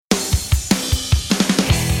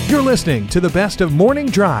You're listening to the best of Morning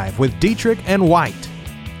Drive with Dietrich and White,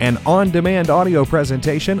 an on-demand audio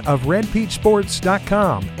presentation of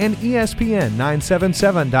RedPeachSports.com and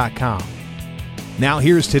ESPN977.com. Now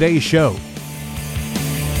here's today's show.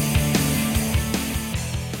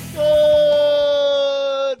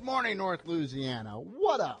 Good morning, North Louisiana.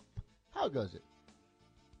 What up? How goes it?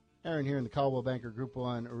 Aaron here in the Caldwell Banker Group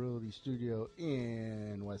 1 Realty Studio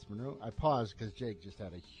in West Monroe. I paused because Jake just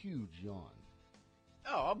had a huge yawn.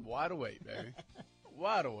 Oh, I'm wide awake, baby.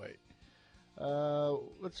 Wide awake.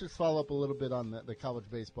 Let's just follow up a little bit on the college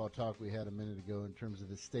baseball talk we had a minute ago in terms of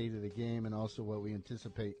the state of the game and also what we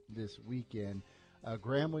anticipate this weekend.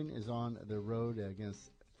 Grambling is on the road against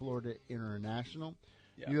Florida International.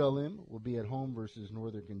 Yeah. ULM will be at home versus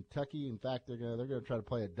Northern Kentucky. In fact, they're going to try to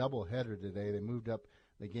play a doubleheader today. They moved up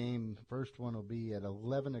the game. First one will be at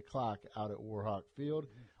 11 o'clock out at Warhawk Field.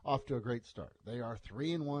 Off to a great start. They are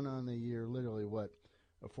 3-1 on the year, literally,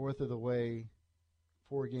 a fourth of the way,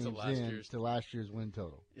 4 games to last year's win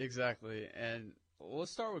total. Exactly. And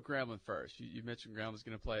let's start with Grambling first. You mentioned Grambling's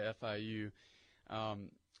going to play FIU. I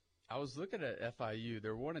was looking at FIU.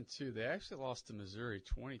 They're 1-2. They actually lost to Missouri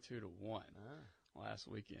 22-1 last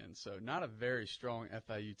weekend. So not a very strong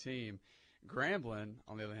FIU team. Grambling,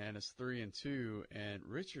 on the other hand, is 3-2, and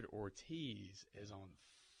Richard Ortiz is on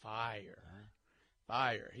fire.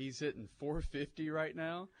 He's hitting .450 right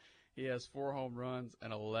now. He has 4 home runs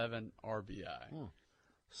and 11 RBI.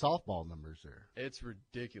 Softball numbers there. It's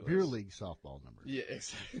ridiculous. Beer league softball numbers. Yeah,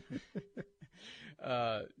 exactly.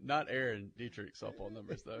 Not Aaron Dietrich softball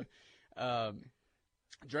numbers, though.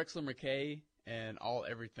 Drexler McKay and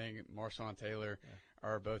everything, Marshawn Taylor,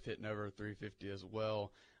 are both hitting over 350 as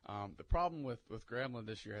well. The problem with Grambling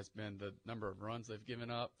this year has been the number of runs they've given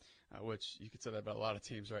up, which you could say that about a lot of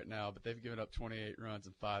teams right now, but they've given up 28 runs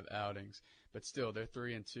in 5 outings. But still, they're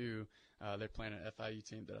 3-2. They're playing an FIU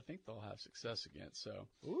team that I think they'll have success against. So,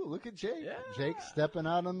 ooh, look at Jake. Yeah. Jake stepping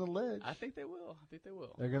out on the ledge. I think they will. They're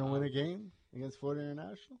going to win a game against Florida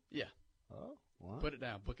International? Yeah. Oh, wow. Put it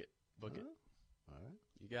down. Book it. All right.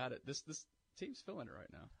 You got it. This team's feeling it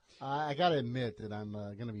right now. I got to admit that I'm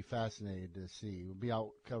going to be fascinated to see. We'll be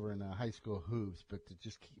out covering high school hoops, but to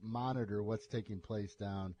just monitor what's taking place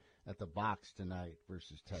down at the box tonight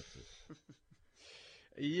versus Texas.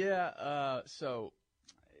 Yeah, so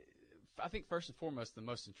I think first and foremost, the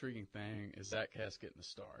most intriguing thing is Zach Hess getting the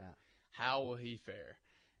start. Yeah. How will he fare?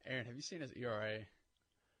 Aaron, have you seen his ERA?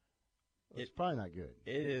 It's probably not good.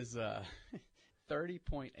 It is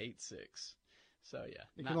 30.86. So, yeah.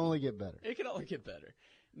 It can only get better. It can only get better.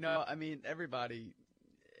 No, I mean, every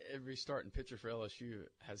starting pitcher for LSU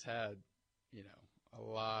has had, a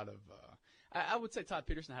lot of I would say Todd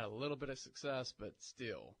Peterson had a little bit of success, but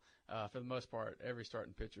still, for the most part, every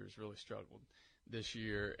starting pitcher has really struggled this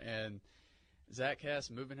year. And Zach Hess,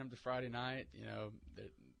 moving him to Friday night,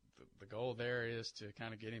 the goal there is to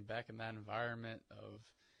kind of get him back in that environment of,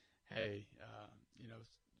 hey,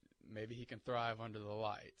 maybe he can thrive under the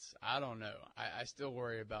lights. I don't know. I still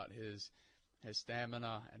worry about his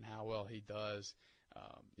stamina and how well he does,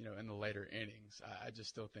 in the later innings. I just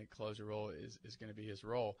still think closer role is going to be his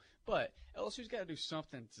role. But LSU's got to do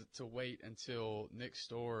something to wait until Nick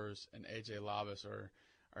Storrs and A.J. Labas are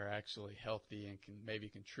actually healthy and can maybe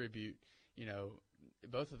contribute.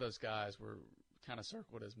 Both of those guys were kind of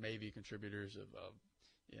circled as maybe contributors of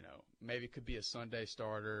maybe could be a Sunday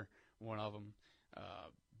starter, one of them.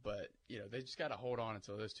 But, they just got to hold on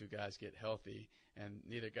until those two guys get healthy, and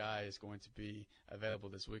neither guy is going to be available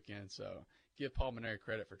this weekend. So give Paul Maneri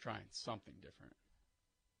credit for trying something different.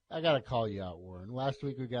 I got to call you out, Warren. Last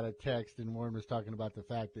week we got a text, and Warren was talking about the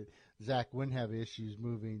fact that Zach wouldn't have issues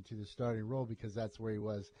moving to the starting role because that's where he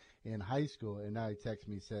was in high school. And now he texts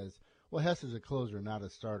me, says, well, Hess is a closer, not a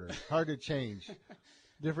starter. Hard to change.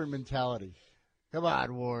 Different mentality. Come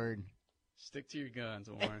on, Warren. Stick to your guns,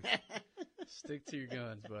 Warren. Stick to your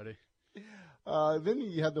guns, buddy. Then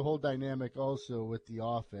you have the whole dynamic also with the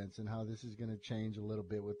offense and how this is going to change a little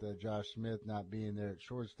bit with Josh Smith not being there at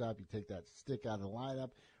shortstop. You take that stick out of the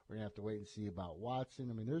lineup. We're going to have to wait and see about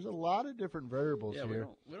Watson. I mean, there's a lot of different variables here.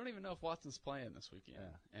 We don't even know if Watson's playing this weekend.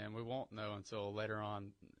 Yeah. And we won't know until later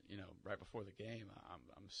on, right before the game,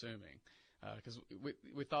 I'm assuming. Because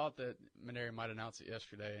we thought that Maneri might announce it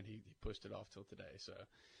yesterday, and he pushed it off till today. So,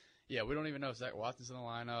 yeah, we don't even know if Zach Watson's in the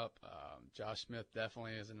lineup. Josh Smith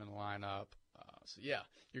definitely isn't in the lineup. Yeah,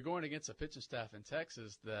 you're going against a pitching staff in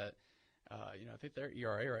Texas that, I think their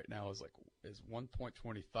ERA right now is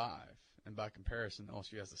 1.25, and by comparison,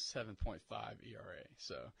 LSU has a 7.5 ERA.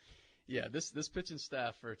 So, yeah, this pitching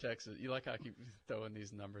staff for Texas, you like how I keep throwing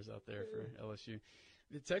these numbers out there for LSU.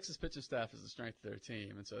 the Texas pitching staff is the strength of their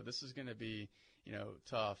team, and so this is going to be,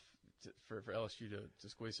 tough for LSU to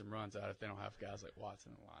squeeze some runs out if they don't have guys like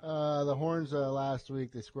Watson in the line. The Horns last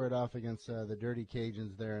week, they squared off against the Dirty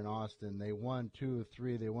Cajuns there in Austin. They won 2 of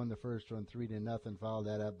 3. They won the first one 3-0. Followed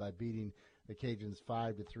that up by beating the Cajuns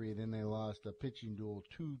 5-3. Then they lost a pitching duel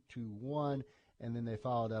 2-1, and then they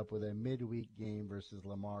followed up with a midweek game versus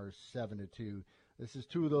Lamar 7-2. This is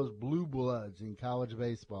 2 of those blue bloods in college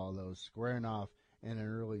baseball, those squaring off in an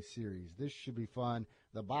early series. This should be fun.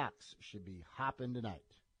 The box should be hopping tonight.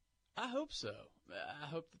 I hope so. I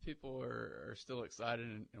hope the people are still excited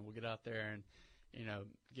and we'll get out there and,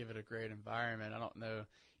 give it a great environment. I don't know.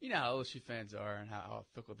 You know how LSU fans are and how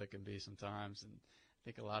fickle they can be sometimes. And I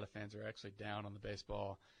think a lot of fans are actually down on the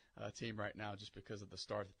baseball team right now just because of the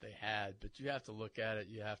start that they had. But you have to look at it.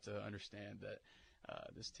 You have to understand that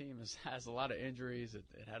this team has a lot of injuries. It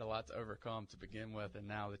had a lot to overcome to begin with. And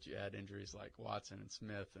now that you add injuries like Watson and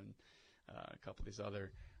Smith and a couple of these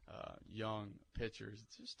other young pitchers,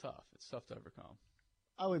 it's just tough. It's tough to overcome.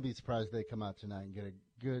 I wouldn't be surprised if they come out tonight and get a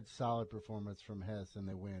good, solid performance from Hess and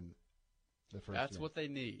they win the first That's game. what they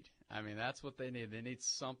need. I mean, that's what they need. They need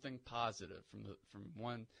something positive from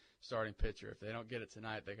one starting pitcher. If they don't get it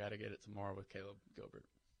tonight, they got to get it tomorrow with Caleb Gilbert.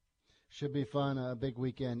 Should be fun. A big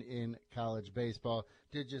weekend in college baseball.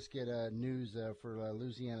 Did just get news for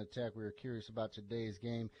Louisiana Tech. We were curious about today's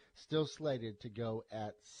game. Still slated to go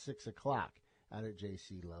at 6 o'clock out at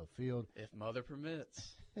J.C. Love Field. If mother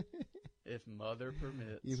permits. If mother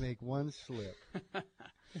permits. You make one slip.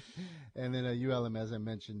 And then ULM, as I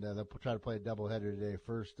mentioned, they'll try to play a doubleheader today.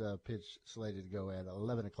 First pitch slated to go at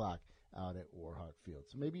 11 o'clock out at Warhawk Field.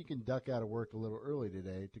 So maybe you can duck out of work a little early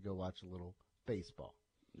today to go watch a little baseball.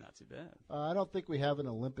 Not too bad. I don't think we have an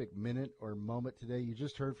Olympic minute or moment today. You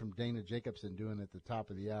just heard from Dana Jacobson doing it at the top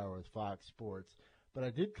of the hour with Fox Sports. But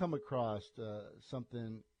I did come across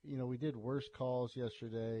something. We did worst calls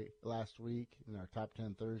last week in our Top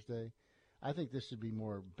 10 Thursday. I think this should be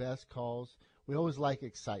more best calls. We always like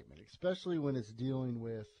excitement, especially when it's dealing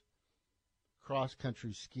with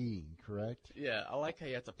cross-country skiing, correct? Yeah, I like how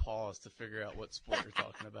you have to pause to figure out what sport you're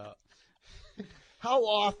talking about. How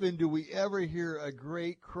often do we ever hear a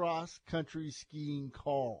great cross-country skiing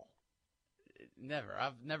call? Never.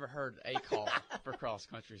 I've never heard a call for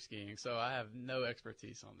cross-country skiing, so I have no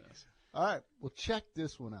expertise on this. All right, well, check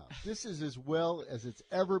this one out. This is as well as it's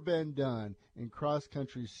ever been done in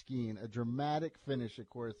cross-country skiing. A dramatic finish, of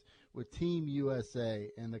course, with Team USA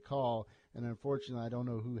and the call. And unfortunately, I don't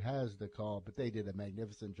know who has the call, but they did a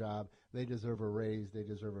magnificent job. They deserve a raise. They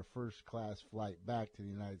deserve a first-class flight back to the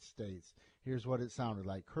United States. Here's what it sounded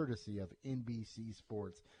like, courtesy of NBC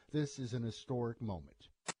Sports. This is an historic moment.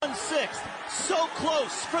 1/6, so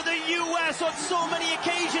close for the U.S. on so many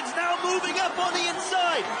occasions, now moving up on the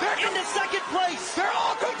inside, into second place. They're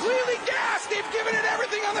all completely gassed. They've given it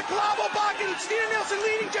everything on the Clavo bucket. Steven Nielsen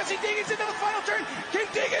leading Jesse Diggins into the final turn. Can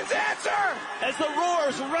Diggins answer? As the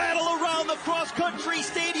roars rattle around the cross-country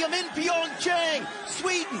stadium in Pyeongchang,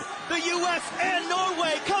 Sweden, the U.S., and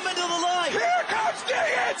Norway come into the line. Here comes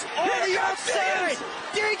Diggins! On the outside,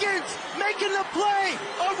 Diggins making the play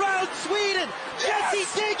around Sweden. Jesse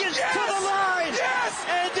Diggins to the line. Yes!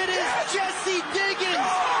 And it is Jesse Diggins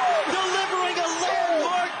delivering a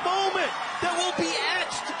landmark moment that will be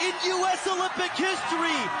etched in U.S. Olympic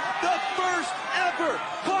history. The first ever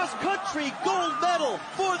cross-country gold medal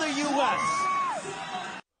for the U.S.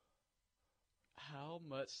 How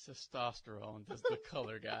much testosterone does the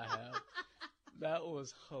color guy have? That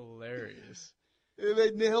was hilarious.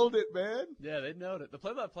 They nailed it, man. Yeah, they nailed it. The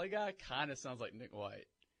play-by-play guy kind of sounds like Nick White.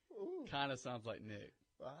 Kind of sounds like Nick.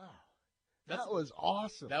 Wow. That was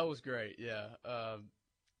awesome. That was great, yeah.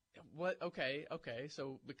 Okay.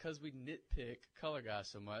 So because we nitpick color guys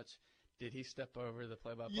so much, did he step over the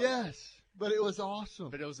play-by-play? Yes, but it was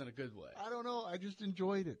awesome. But it was in a good way. I don't know. I just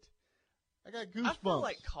enjoyed it. I got goosebumps. I feel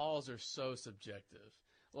like calls are so subjective.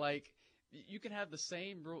 Like, you can have the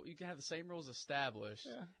same rule. You can have the same rules established.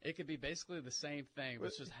 Yeah. It could be basically the same thing, but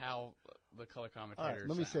it's just how the color commentator. All right,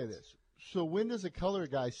 let me say this. So when does a color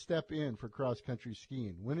guy step in for cross-country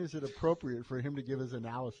skiing? When is it appropriate for him to give his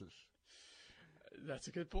analysis? That's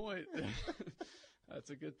a good point.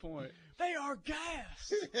 That's a good point. They are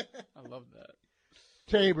gassed. I love that.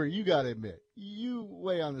 Tabor, you got to admit, you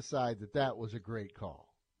weigh on the side that was a great call.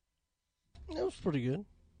 It was pretty good.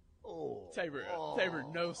 Tabor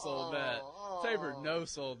no-sold that. Tabor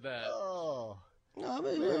no-sold that. No, I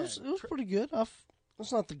mean, it was pretty good.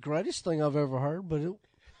 It's not the greatest thing I've ever heard, but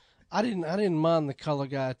I didn't mind the color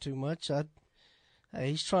guy too much.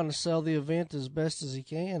 He's trying to sell the event as best as he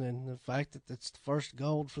can, and the fact that it's the first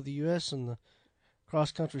gold for the U.S. in the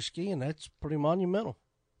cross-country skiing, that's pretty monumental.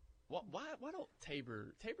 Why don't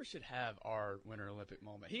Tabor should have our Winter Olympic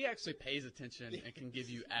moment? He actually pays attention and can give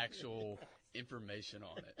you actual information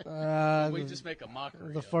on it. We just make a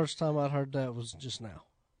mockery. The first time I heard that was just now.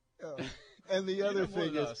 And the other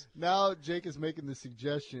thing is, now Jake is making the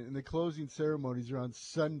suggestion, and the closing ceremonies are on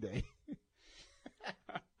Sunday.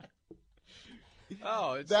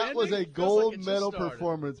 That was a gold medal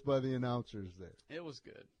performance by the announcers there. It was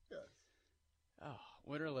good. Yes. Oh,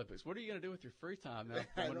 Winter Olympics. What are you going to do with your free time now?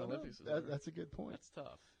 Winter Olympics is that's a good point. That's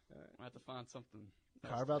tough. Right. I have to find something.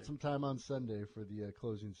 Carve out some time on Sunday for the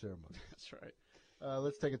closing ceremony. That's right.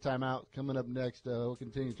 Let's take a time out. Coming up next, we'll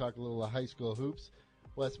continue to talk a little high school hoops.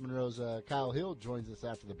 West Monroe's Kyle Hill joins us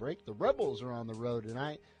after the break. The Rebels are on the road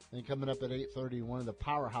tonight. Then coming up at 8:30, one of the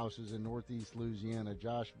powerhouses in Northeast Louisiana,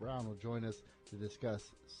 Josh Brown, will join us to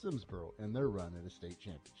discuss Simsboro and their run at a state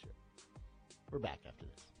championship. We're back after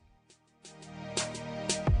this.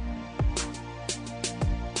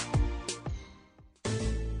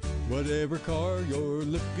 Whatever car you're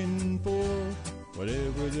looking for,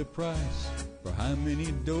 whatever the price, for how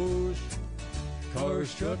many doors,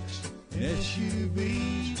 cars, trucks, and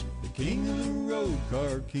SUVs, the king of the road,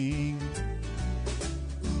 Car King.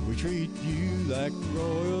 We treat you like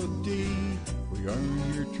royalty, we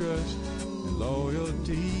earn your trust and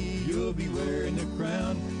loyalty. You'll be wearing the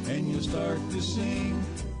crown and you'll start to sing,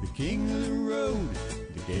 the king of the road,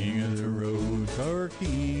 the king of the road, Car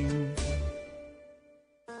King.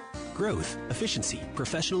 Growth, efficiency,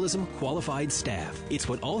 professionalism, qualified staff. It's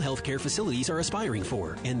what all healthcare facilities are aspiring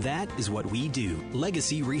for, and that is what we do.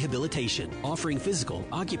 Legacy Rehabilitation, offering physical,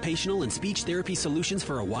 occupational, and speech therapy solutions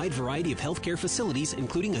for a wide variety of healthcare facilities,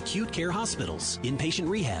 including acute care hospitals, inpatient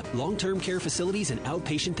rehab, long-term care facilities, and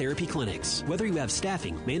outpatient therapy clinics. Whether you have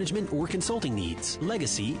staffing, management, or consulting needs,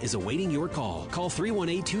 Legacy is awaiting your call. Call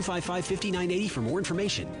 318-255-5980 for more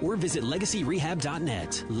information, or visit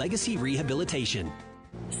legacyrehab.net. Legacy Rehabilitation.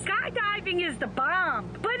 Skydiving is the bomb,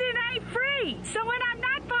 but it ain't free. So when I'm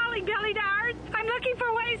not falling belly to earth, I'm looking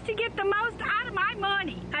for ways to get the most out of my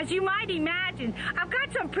money. As you might imagine, I've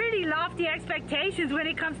got some pretty lofty expectations when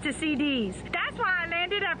it comes to CDs. That's why I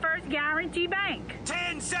landed at First Guarantee Bank.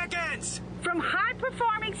 10 seconds! From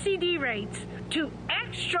high-performing CD rates to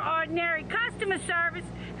extraordinary customer service,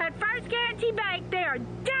 at First Guarantee Bank, they are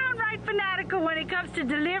downright fanatical when it comes to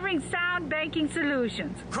delivering sound banking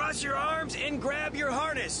solutions. Cross your arms and grab your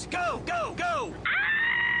harness. Go, go, go!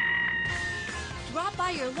 Drop by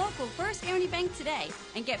your local First Guarantee Bank today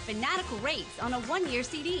and get fanatical rates on a one-year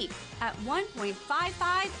CD at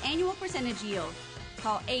 1.55 annual percentage yield.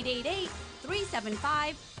 Call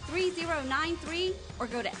 888-375-3093 or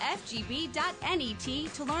go to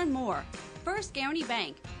fgb.net to learn more. First Guarantee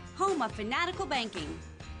Bank, home of fanatical banking.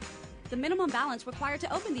 The minimum balance required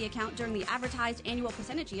to open the account during the advertised annual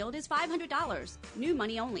percentage yield is $500. New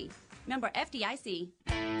money only. Member FDIC.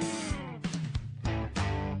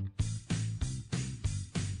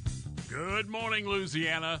 Good morning,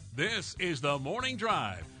 Louisiana. This is the Morning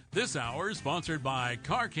Drive. This hour is sponsored by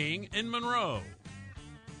Car King in Monroe.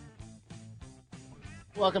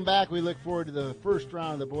 Welcome back. We look forward to the first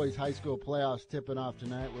round of the boys' high school playoffs tipping off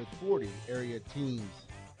tonight with 40 area teams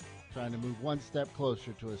trying to move one step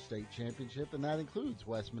closer to a state championship, and that includes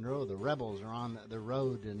West Monroe. The Rebels are on the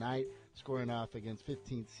road tonight, scoring off against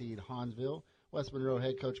 15th seed Hansville. West Monroe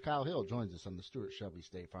head coach Kyle Hill joins us on the Stuart Shelby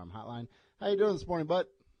State Farm Hotline. How you doing this morning, bud?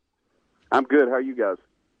 I'm good. How are you guys?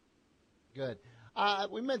 Good.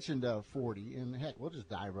 We mentioned 40, and heck, we'll just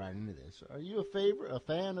dive right into this. Are you a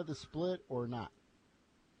fan of the split or not?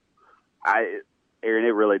 Aaron,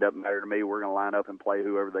 it really doesn't matter to me. We're going to line up and play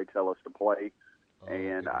whoever they tell us to play,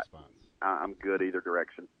 and I'm good either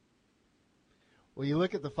direction. Well, you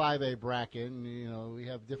look at the 5A bracket, and, we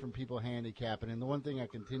have different people handicapping, and the one thing I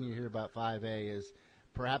continue to hear about 5A is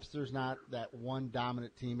perhaps there's not that one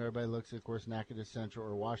dominant team. Everybody looks at, of course, Natchitoches Central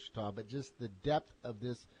or Ouachita, but just the depth of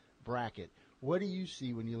this bracket. What do you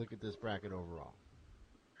see when you look at this bracket overall?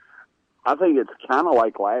 I think it's kind of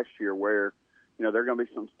like last year where, there are going to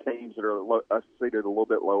be some teams that are seated a little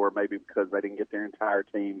bit lower, maybe because they didn't get their entire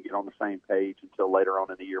team get on the same page until later on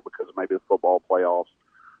in the year because of maybe the football playoffs.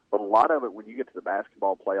 But a lot of it, when you get to the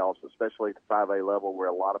basketball playoffs, especially at the 5A level where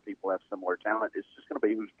a lot of people have similar talent, it's just going to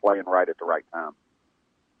be who's playing right at the right time.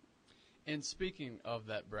 And speaking of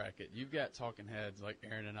that bracket, you've got talking heads like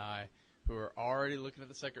Aaron and I who are already looking at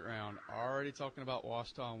the second round, already talking about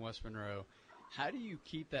Ouachita and West Monroe. How do you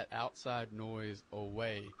keep that outside noise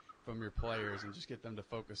away from your players and just get them to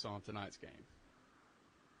focus on tonight's game?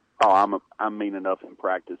 Oh, I'm mean enough in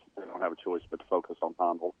practice. They don't have a choice but to focus on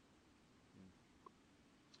Hansville.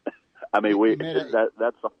 I mean,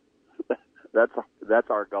 that's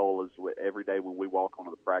our goal. Is every day when we walk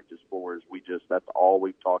onto the practice floor, is that's all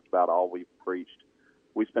we've talked about, all we've preached.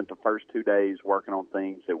 We spent the first 2 days working on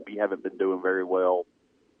things that we haven't been doing very well,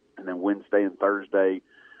 and then Wednesday and Thursday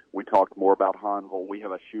we talked more about Hanville. We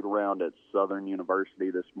have a shoot around at Southern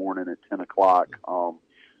University this morning at 10 o'clock.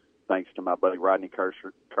 Thanks to my buddy Rodney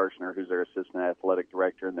Kirshner, who's their assistant athletic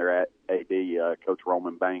director, and their AD, Coach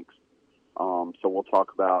Roman Banks. So we'll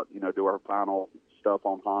talk about, do our final stuff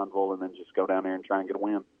on Hanville and then just go down there and try and get a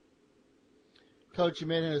win. Coach, you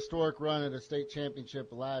made an historic run at a state championship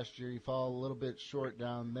last year. You fall a little bit short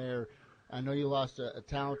down there. I know you lost a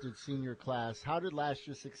talented senior class. How did last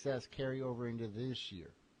year's success carry over into this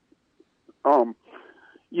year?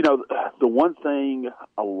 The one thing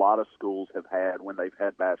a lot of schools have had when they've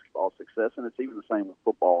had basketball success, and it's even the same with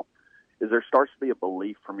football, is there starts to be a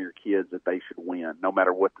belief from your kids that they should win, no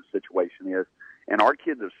matter what the situation is. And our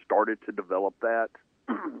kids have started to develop that.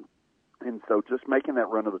 And so just making that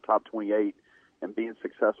run to the top 28 and being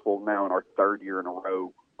successful now in our third year in a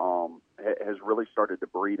row has really started to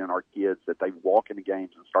breed in our kids that they walk into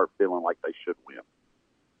games and start feeling like they should win.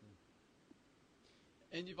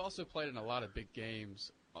 And you've also played in a lot of big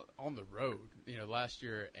games on the road, last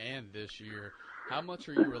year and this year. How much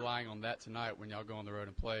are you relying on that tonight when y'all go on the road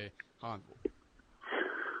and play Hanville?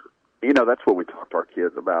 That's what we talk to our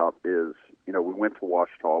kids about is, we went to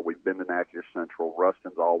Ouachita. We've been to Natchez Central.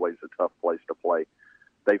 Ruston's always a tough place to play.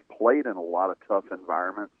 They've played in a lot of tough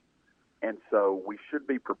environments, and so we should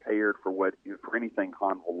be prepared for anything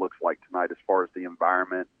Hanville looks like tonight as far as the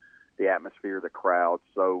environment, the atmosphere, the crowd.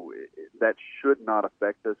 So that should not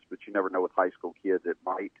affect us, but you never know with high school kids, it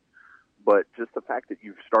might. But just the fact that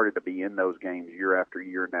you've started to be in those games year after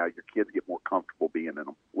year now, your kids get more comfortable being in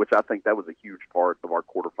them, which I think that was a huge part of our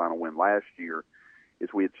quarterfinal win last year, is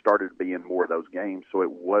we had started to be in more of those games, so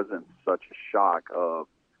it wasn't such a shock of,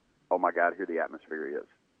 oh, my God, here the atmosphere is.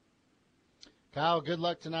 Kyle, good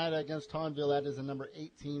luck tonight against Hanville. That is a number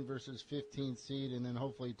 18 versus 15 seed, and then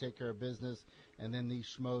hopefully you take care of business, and then these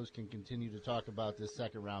schmoes can continue to talk about this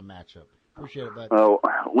second-round matchup. Appreciate it, bud. Oh,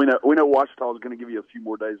 we know Ouachita is going to give you a few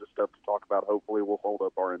more days of stuff to talk about. Hopefully we'll hold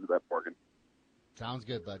up our end of that bargain. Sounds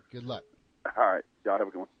good, bud. Good luck. All right. Y'all have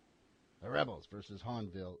a good one. The Rebels versus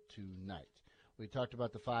Hanville tonight. We talked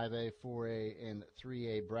about the 5A, 4A, and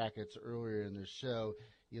 3A brackets earlier in the show.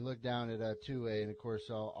 You look down at 2A, and, of course,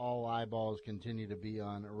 all eyeballs continue to be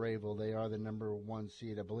on Rayville. They are the number 1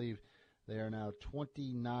 seed. I believe they are now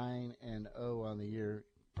 29-0 on the year.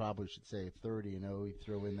 Probably should say 30-0. We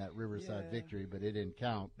throw in that Riverside victory, but it didn't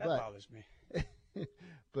count. That bothers me.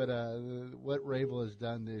 But what Rayville has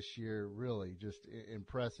done this year, really just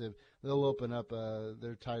impressive. They'll open up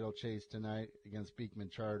their title chase tonight against Beekman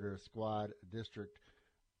Charter, a squad, a district.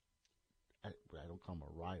 I don't call them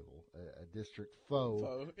a rival, a district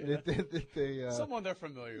foe. Yeah. Someone they're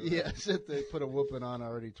familiar with. Yes, they put a whooping on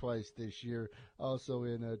already twice this year. Also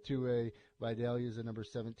in 2A, Vidalia is a number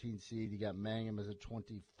 17 seed. You got Mangum as a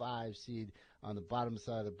 25 seed. On the bottom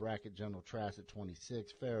side of the bracket, General Trask at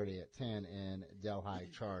 26, Faraday at 10, and Delhi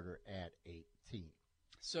Charter at 18.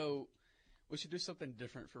 So we should do something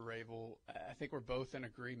different for Rayville. I think we're both in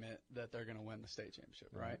agreement that they're going to win the state championship,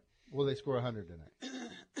 right? Will they score 100 tonight?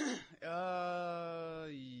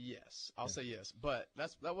 Yes. I'll say yes. But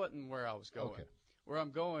that wasn't where I was going. Okay. Where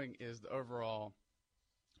I'm going is the overall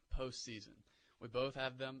postseason. We both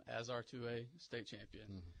have them as our 2A state champion.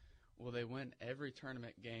 Mm-hmm. Will they win every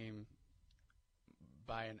tournament game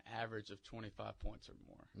by an average of 25 points or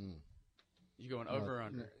more? Mm. You going over or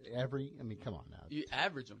under? Come on now. You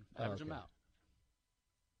average them. Average them out.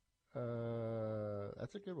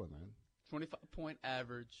 That's a good one, man. 25-point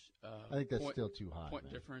average. I think that's still too high. Point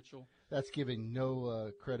differential. That's giving no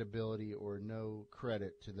credibility or no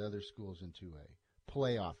credit to the other schools in 2A.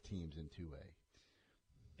 Playoff teams in 2A.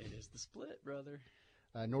 It is the split, brother.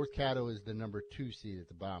 North Caddo is the number 2 seed at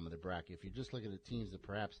the bottom of the bracket. If you're just looking at teams that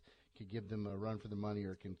perhaps could give them a run for the money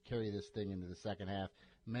or can carry this thing into the second half,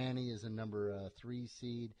 Manny is a number 3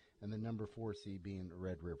 seed, and the number 4 seed being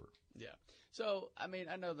Red River. Yeah. So, I mean,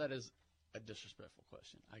 I know that is a disrespectful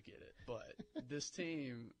question. I get it. But this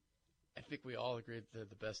team, I think we all agree that they're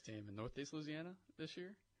the best team in Northeast Louisiana this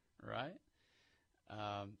year, right?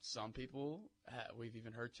 Some people, we've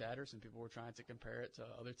even heard chatter, some people were trying to compare it to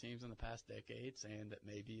other teams in the past decade, saying that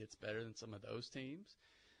maybe it's better than some of those teams.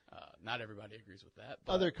 Not everybody agrees with that.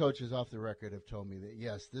 But other coaches off the record have told me that,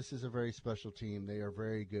 yes, this is a very special team. They are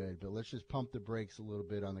very good, but let's just pump the brakes a little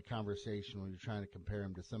bit on the conversation when you're trying to compare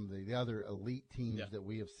them to some of the other elite teams that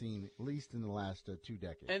we have seen, at least in the last 2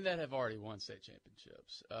 decades. And that have already won state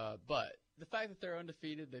championships. But the fact that they're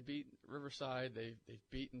undefeated, they beat Riverside, they've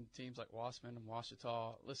beaten teams like Wassman and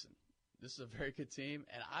Ouachita. Listen, This is a very good team,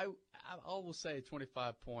 and I will say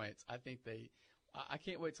 25 points. I think I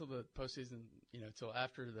can't wait till the postseason, till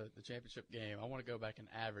after the championship game. I want to go back and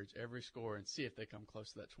average every score and see if they come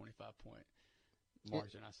close to that 25-point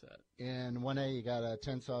margin I set. In 1A, you got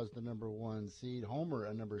Tensas, the number 1 seed. Homer,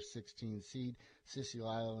 a number 16 seed. Cecil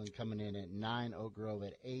Island coming in at 9. Oak Grove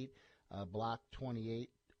at 8. Block 28.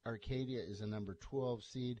 Arcadia is a number 12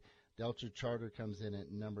 seed. Delta Charter comes in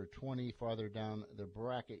at number 20. Farther down the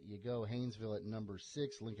bracket you go. Haynesville at number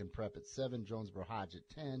 6. Lincoln Prep at 7. Jonesboro Hodge at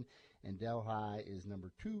 10. And Delhi is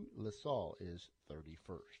number 2. LaSalle is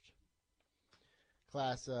 31st.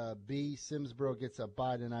 Class B, Simsboro gets a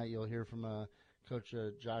bye tonight. You'll hear from Coach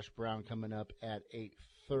Josh Brown coming up at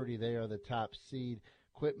 8:30. They are the top seed.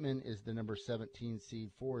 Quitman is the number 17 seed.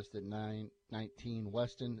 Forest at 19.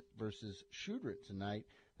 Weston versus Shudrit tonight.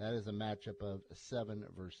 That is a matchup of 7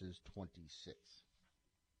 versus 26.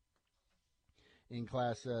 In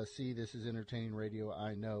Class C, this is entertaining radio,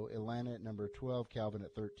 I know. Atlanta at number 12, Calvin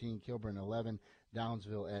at 13, Kilburn 11,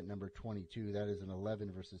 Downsville at number 22. That is an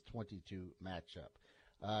 11 versus 22 matchup.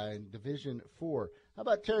 In Division 4, how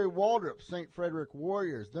about Terry Waldrop, St. Frederick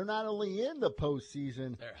Warriors? They're not only in the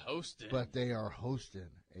postseason, they're hosting, but they are hosting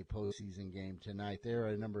a postseason game tonight. They're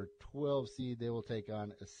a number 12 seed. They will take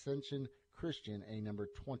on Ascension Christian, a number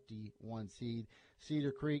 21 seed.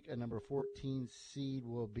 Cedar Creek, a number 14 seed,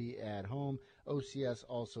 will be at home. OCS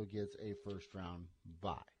also gets a first-round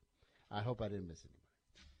bye. I hope I didn't miss anybody.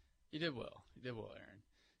 You did well. You did well, Aaron.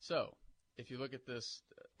 So, if you look at this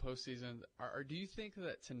postseason, do you think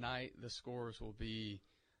that tonight the scores will be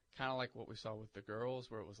kind of like what we saw with the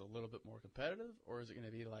girls, where it was a little bit more competitive, or is it going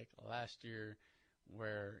to be like last year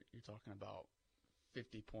where you're talking about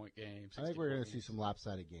 50-point games? I think we're going to see some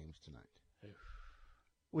lopsided games tonight.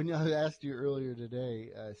 When I asked you earlier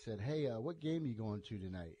today, I said, hey, what game are you going to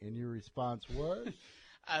tonight? And your response was?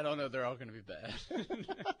 I don't know. They're all going to be bad.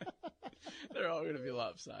 They're all going to be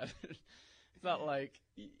lopsided. It's not like,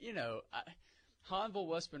 Hanville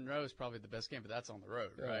West Monroe is probably the best game, but that's on the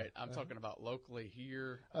road, right? I'm talking about locally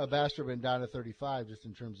here. Bastrop down to 35, just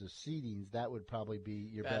in terms of seedings, that would probably be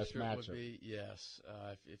your best matchup. Would be, yes,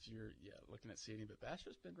 if you're looking at seeding. But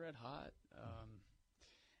Bastrop's been red hot.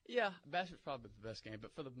 Bastrop's probably the best game,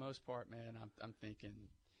 but for the most part, man, I'm thinking,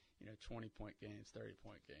 20-point games,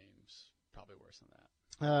 30-point games, probably worse than that.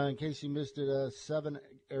 In case you missed it, 7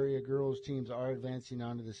 area girls teams are advancing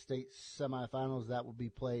on to the state semifinals. That will be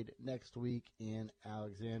played next week in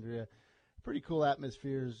Alexandria. Pretty cool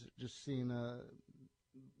atmospheres, just seeing the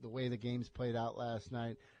way the games played out last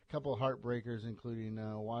night. A couple of heartbreakers, including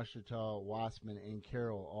Ouachita, Wassman, and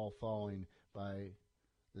Carroll, all falling by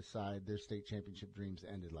the side. Their state championship dreams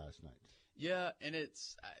ended last night. Yeah, and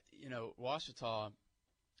it's, Ouachita,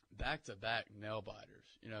 back-to-back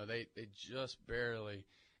nail-biters. They just barely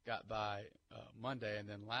got by Monday, and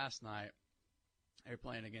then last night they were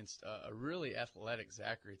playing against a really athletic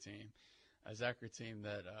Zachary team, a Zachary team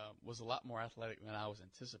that was a lot more athletic than I was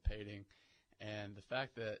anticipating. And the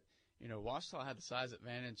fact that, Ouachita had the size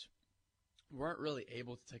advantage, weren't really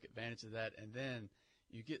able to take advantage of that, and then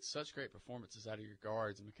you get such great performances out of your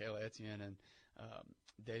guards, Michaela Etienne and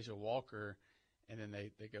Deja Walker, and then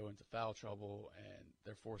they go into foul trouble, and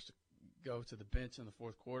they're forced to go to the bench in the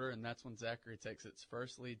fourth quarter, and that's when Zachary takes its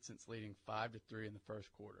first lead since leading 5-3 in the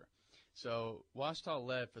first quarter. So Ouachita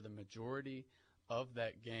led for the majority of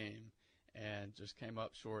that game and just came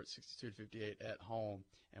up short 62-58 at home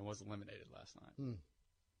and was eliminated last night.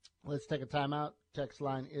 Let's take a timeout. Text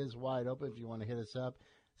line is wide open if you want to hit us up.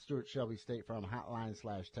 Stuart Shelby State Farm hotline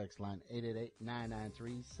 /text line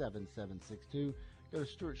 888-993-7762. Go to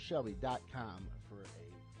stuartshelby.com for a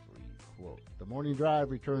free quote. The morning drive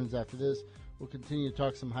returns after this. We'll continue to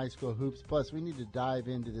talk some high school hoops. Plus, we need to dive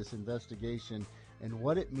into this investigation and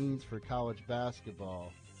what it means for college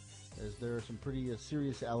basketball, as there are some pretty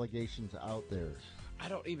serious allegations out there. I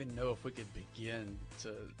don't even know if we could begin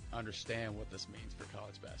to understand what this means for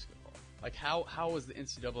college basketball. Like, how is the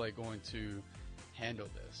NCAA going to handle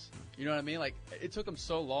this? You know what I mean? Like, it took them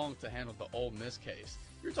so long to handle the Ole Miss case.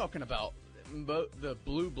 You're talking about the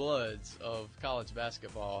blue bloods of college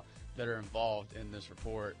basketball that are involved in this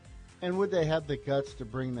report. And would they have the guts to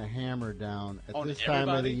bring the hammer down at this time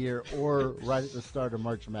of the year or right at the start of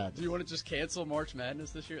March Madness? Do you want to just cancel March Madness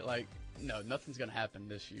this year? Like, no, nothing's going to happen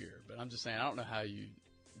this year. But I'm just saying, I don't know how you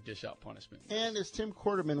dish out punishment. And is Tim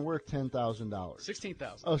Quarterman worth $10,000?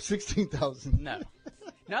 $16,000. Oh, $16,000. No.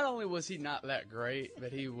 Not only was he not that great,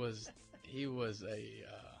 but he was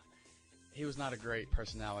not a great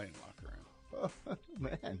personality in the locker room. Oh,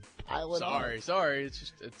 man. Sorry.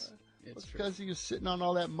 It's because he was sitting on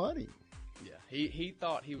all that money. Yeah, he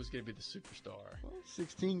thought he was going to be the superstar. Well,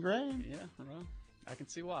 $16,000. Yeah, well, I can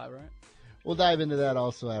see why, right? We'll dive into that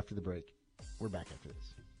also after the break. We're back after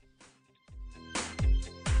this.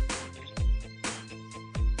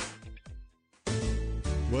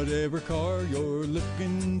 Whatever car you're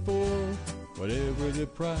looking for, whatever the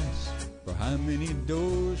price, for how many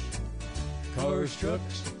doors, cars,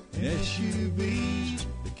 trucks, and SUVs,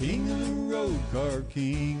 the king of the road, Car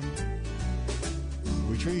King.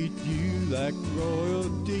 We treat you like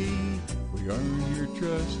royalty, we earn your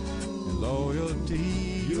trust and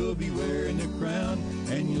loyalty. You'll be wearing the crown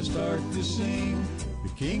and you'll start to sing, the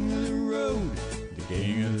king of the road, the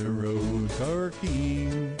king of the road, Car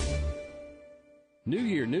King. New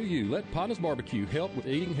year, new you. Let Partners Barbecue help with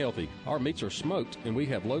eating healthy. Our meats are smoked, and we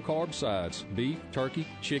have low-carb sides. Beef, turkey,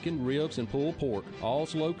 chicken, ribs, and pulled pork. All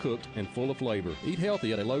slow-cooked and full of flavor. Eat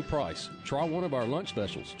healthy at a low price. Try one of our lunch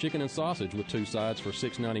specials. Chicken and sausage with 2 sides for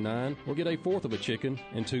 $6.99, or get a fourth of a chicken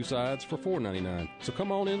and 2 sides for $4.99. So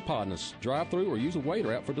come on in, Partners. Drive-through or use a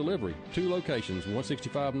waiter out for delivery. 2 locations,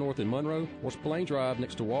 165 North in Monroe, or Spillane Drive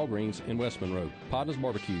next to Walgreens in West Monroe. Partners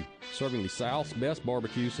Barbecue, serving the South's best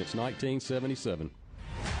barbecue since 1977.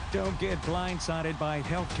 Don't get blindsided by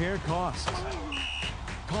healthcare costs.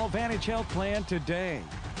 Call Vantage Health Plan today.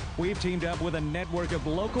 We've teamed up with a network of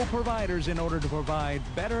local providers in order to provide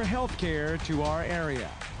better health care to our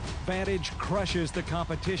area. Vantage crushes the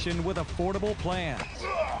competition with affordable plans.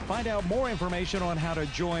 Find out more information on how to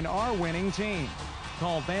join our winning team.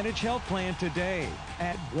 Call Vantage Health Plan today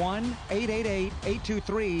at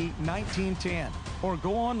 1-888-823-1910 or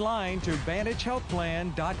go online to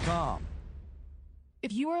VantageHealthPlan.com.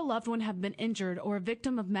 If you or a loved one have been injured or a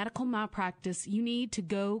victim of medical malpractice, you need to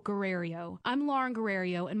go Guerrero. I'm Lauren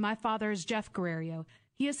Guerrero, and my father is Jeff Guerrero.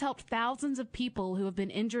 He has helped thousands of people who have been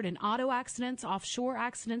injured in auto accidents, offshore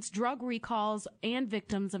accidents, drug recalls, and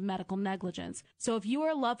victims of medical negligence. So if you or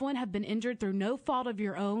a loved one have been injured through no fault of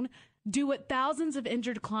your own, do what thousands of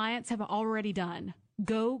injured clients have already done.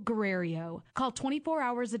 Go Guerrero. Call 24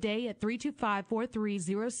 hours a day at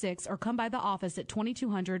 325-4306 or come by the office at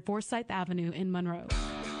 2200 Forsyth Avenue in Monroe.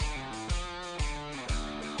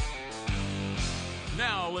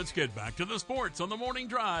 Now let's get back to the sports on the Morning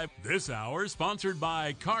Drive. This hour is sponsored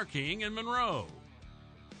by Car King in Monroe.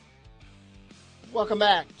 Welcome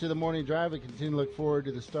back to the Morning Drive. We continue to look forward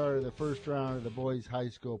to the start of the first round of the boys' high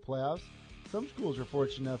school playoffs. Some schools are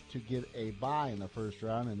fortunate enough to get a bye in the first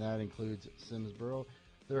round, and that includes Simsboro.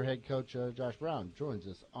 Their head coach, Josh Brown, joins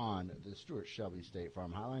us on the Stuart Shelby State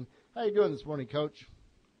Farm Hotline. How you doing this morning, Coach?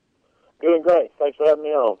 Doing great. Thanks for having me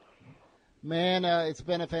on. Man, it's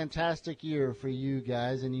been a fantastic year for you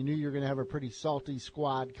guys, and you knew you were going to have a pretty salty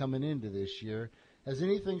squad coming into this year. Has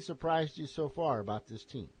anything surprised you so far about this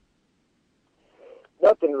team?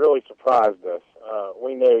 Nothing really surprised us.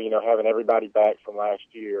 We knew, having everybody back from last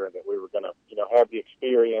year, that we were going to, have the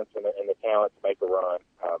experience and the talent to make a run.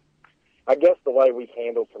 I guess the way we've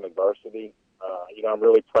handled some adversity, I'm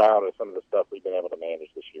really proud of some of the stuff we've been able to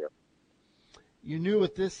manage this year. You knew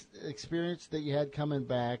with this experience that you had coming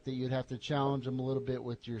back that you'd have to challenge them a little bit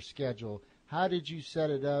with your schedule. How did you set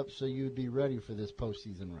it up so you'd be ready for this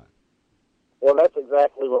postseason run? Well, that's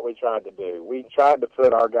exactly what we tried to do. We tried to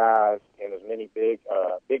put our guys in as many big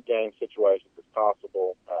game situations as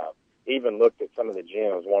possible. Even looked at some of the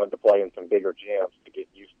gyms, wanted to play in some bigger gyms to get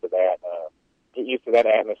used to that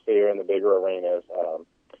atmosphere in the bigger arenas.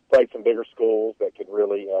 Played some bigger schools that could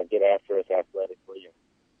really get after us athletically. And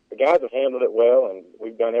the guys have handled it well, and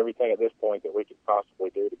we've done everything at this point that we could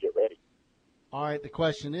possibly do to get ready. All right, the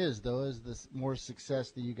question is, though, is the more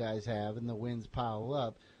success that you guys have and the wins pile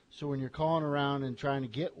up, so when you're calling around and trying to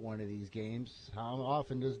get one of these games, how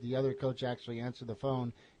often does the other coach actually answer the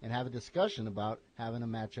phone and have a discussion about having a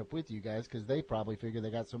matchup with you guys? Because they probably figure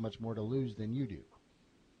they got so much more to lose than you do.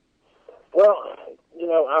 Well,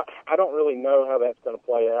 I don't really know how that's going to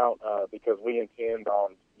play out because we intend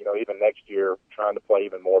on, even next year trying to play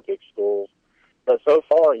even more big schools. But so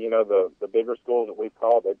far, the bigger schools that we've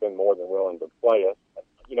called, they've been more than willing to play us.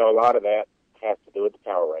 A lot of that has to do with the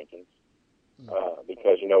power rankings.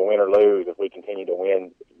 Because, win or lose, if we continue to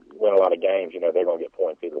win a lot of games, they're going to get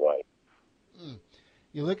points either way.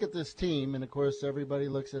 You look at this team, and, of course, everybody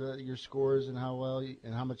looks at your scores and how well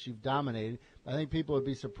and how much you've dominated. I think people would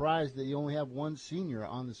be surprised that you only have one senior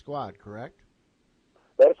on the squad, correct?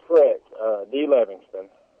 That's correct. D. Livingston.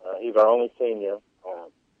 He's our only senior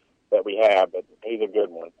that we have, but he's a good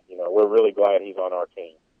one. We're really glad he's on our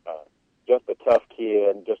team. Just a tough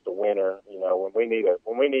kid, just a winner. When we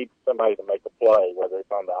need somebody to make a play, whether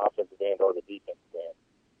it's on the offensive end or the defensive end,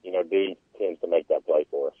 D tends to make that play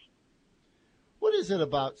for us. What is it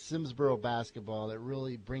about Simsboro basketball that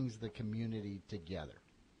really brings the community together?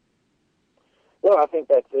 Well, I think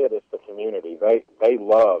that's it. It's the community. They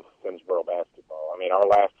love Simsboro basketball. I mean, our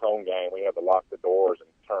last home game, we had to lock the doors and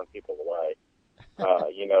turn people away.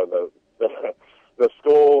 The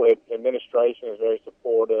school administration is very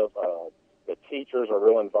supportive. The teachers are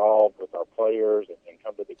real involved with our players and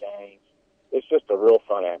come to the games. It's just a real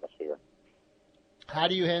fun atmosphere. How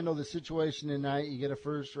do you handle the situation tonight? You get a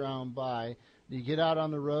first-round bye. Do you get out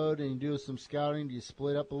on the road and you do some scouting? Do you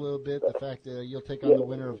split up a little bit? The fact that you'll take on the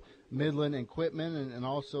winner of Midland and Quitman, and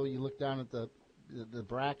also you look down at the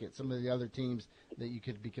bracket, some of the other teams that you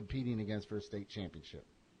could be competing against for a state championship.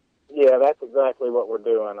 Yeah, that's exactly what we're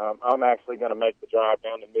doing. I'm actually going to make the drive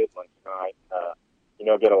down to Midland tonight.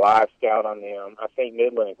 Get a live scout on them. I think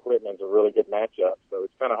Midland and Quitman's a really good matchup, so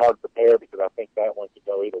it's kind of hard to prepare because I think that one could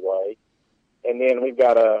go either way. And then we're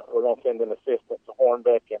going to send an assistant to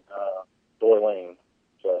Hornbeck and Dorleen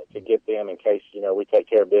to get them in case, we take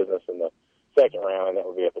care of business in the second round, and that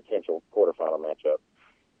would be a potential quarterfinal matchup.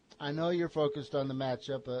 I know you're focused on the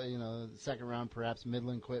matchup, the second round, perhaps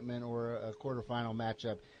Midland Quitman or a quarterfinal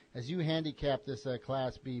matchup. As you handicap this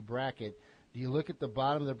Class B bracket, do you look at the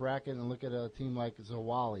bottom of the bracket and look at a team like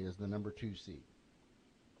Zawali as the number 2 seed?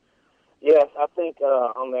 Yes, I think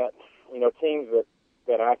on that, teams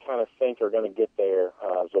that I kind of think are going to get there,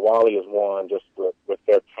 Zawali is one just with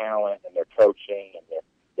their talent and their coaching and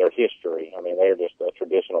their history. I mean, they're just a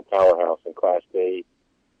traditional powerhouse in Class B.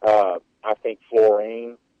 I think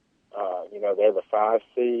Florine, they're the 5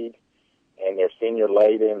 seed, and they're senior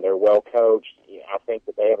laden. They're well coached. I think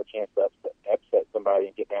that they have a chance to upset somebody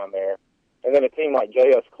and get down there. And then a team like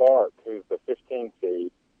J.S. Clark, who's the 15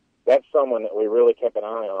 seed, that's someone that we really kept an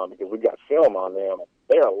eye on because we've got film on them.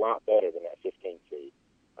 They're a lot better than that 15 seed.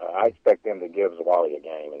 I expect them to give Zawali a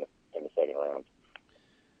game in the second round.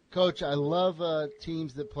 Coach, I love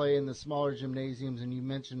teams that play in the smaller gymnasiums, and you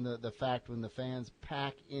mentioned the fact when the fans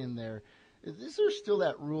pack in there. Is there still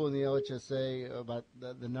that rule in the LHSA about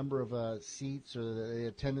the number of seats or the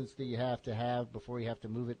attendance that you have to have before you have to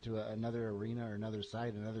move it to another arena or another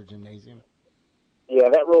site, another gymnasium? Yeah,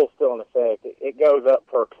 that rule's still in effect. It goes up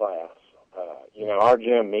per class. Our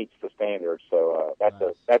gym meets the standards, so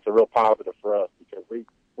that's a real positive for us because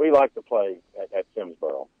we like to play at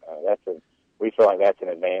Simsboro. We feel like that's an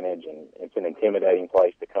advantage, and it's an intimidating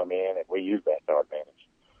place to come in, and we use that to our advantage.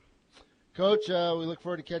 Coach, we look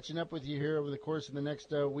forward to catching up with you here over the course of the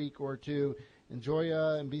next week or two. Enjoy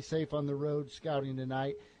and be safe on the road scouting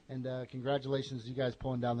tonight, and congratulations to you guys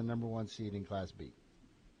pulling down the number 1 seed in Class B.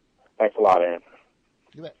 Thanks a lot, Aaron.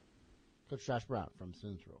 You bet. Coach Josh Brown from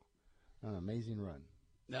Simsboro. An amazing run.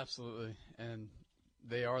 Absolutely, and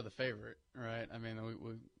they are the favorite, right? I mean,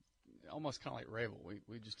 we almost kind of like Ravel.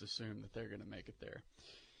 We just assume that they're going to make it there.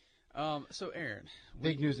 So, Aaron.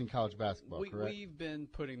 Big news in college basketball, correct? We've been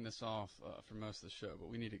putting this off for most of the show, but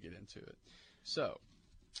we need to get into it. So,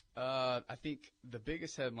 I think the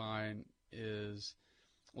biggest headline is,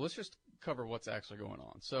 let's just cover what's actually going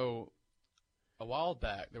on. So, a while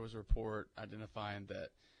back, there was a report identifying that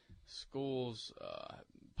schools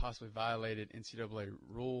possibly violated NCAA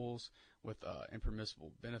rules with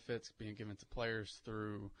impermissible benefits being given to players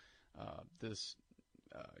through this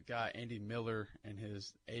guy, Andy Miller, and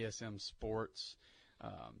his ASM Sports.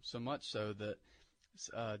 So much so that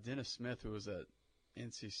Dennis Smith, who was at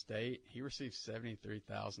NC State, he received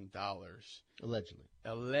 $73,000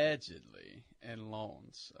 allegedly in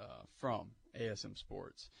loans from ASM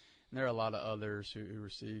Sports. And there are a lot of others who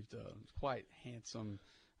received quite handsome.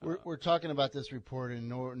 We're talking about this report, and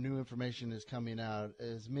new information is coming out.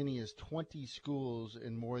 As many as 20 schools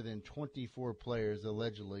and more than 24 players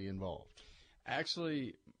allegedly involved.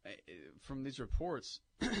 Actually, from these reports,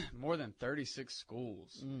 more than 36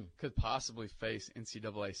 schools could possibly face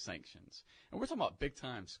NCAA sanctions. And we're talking about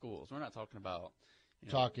big-time schools. We're not talking about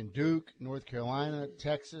talking Duke, North Carolina,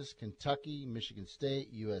 Texas, Kentucky, Michigan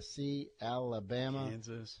State, USC, Alabama,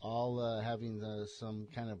 Kansas, all having some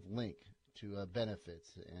kind of link to benefits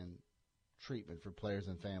and treatment for players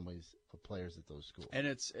and families of players at those schools. And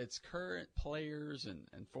it's current players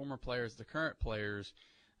and former players. The current players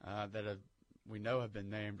that we know have been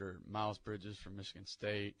named are Miles Bridges from Michigan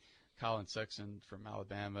State, Colin Sexton from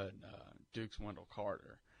Alabama, and Duke's Wendell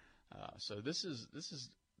Carter. So this is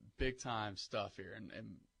big time stuff here, and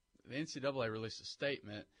the NCAA released a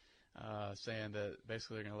statement saying that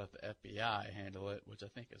basically they're going to let the FBI handle it, which I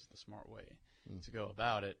think is the smart way to go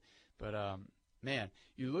about it. But man,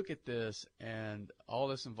 you look at this, and all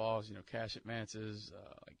this involves cash advances,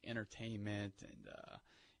 like entertainment, and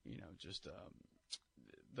just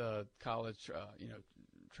the college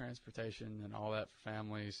transportation and all that for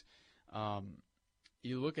families.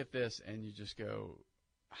 you look at this and you just go,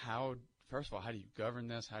 first of all, how do you govern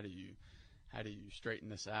this? How do you straighten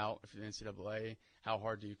this out? If you're the NCAA, how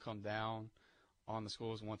hard do you come down on the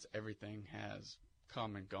schools once everything has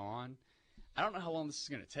come and gone? I don't know how long this is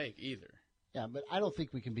going to take either. Yeah, but I don't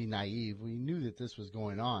think we can be naive. We knew that this was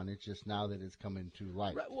going on. It's just now that it's coming to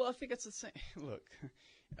light. Right, well, I think it's the same. Look,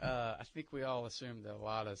 I think we all assume that a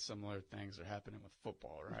lot of similar things are happening with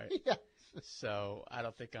football, right? Yeah. So I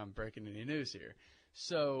don't think I'm breaking any news here.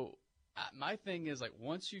 So my thing is, like,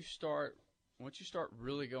 once you start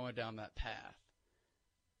really going down that path,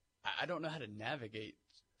 I don't know how to navigate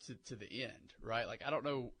to the end, right? Like, I don't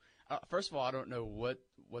know. First of all, I don't know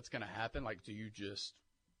what's going to happen. Like, do you just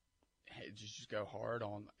go hard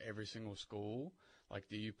on every single school? Like,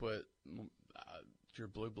 do you put your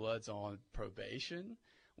blue bloods on probation?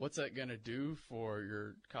 What's that going to do for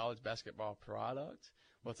your college basketball product?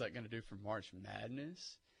 What's that going to do for March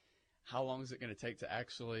Madness? How long is it going to take to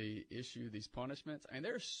actually issue these punishments? I mean,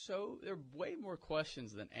 there are way more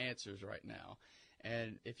questions than answers right now.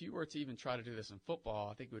 And if you were to even try to do this in football,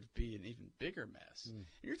 I think it would be an even bigger mess. And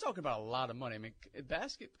you're talking about a lot of money. I mean,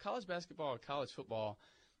 college basketball and college football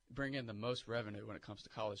bring in the most revenue when it comes to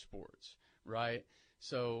college sports, right?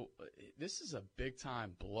 So this is a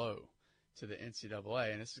big-time blow to the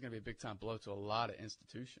NCAA, and this is going to be a big-time blow to a lot of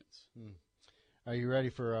institutions. Are you ready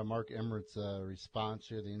for Mark Emmert's response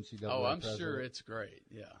here, the NCAA Oh, I'm president? sure it's great,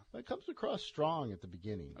 yeah. It comes across strong at the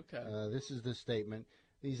beginning. Okay. This is the statement.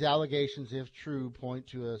 These allegations, if true, point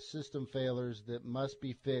to a system failures that must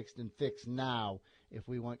be fixed and fixed now if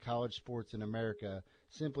we want college sports in America.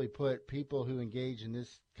 Simply put, people who engage in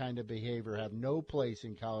this kind of behavior have no place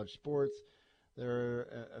in college sports.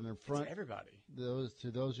 They're an affront to everybody.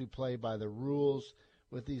 To those who play by the rules.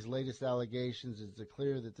 With these latest allegations, it's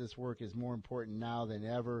clear that this work is more important now than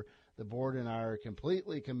ever. The board and I are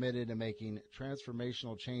completely committed to making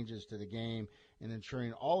transformational changes to the game and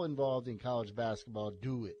ensuring all involved in college basketball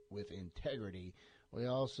do it with integrity. We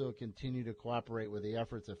also continue to cooperate with the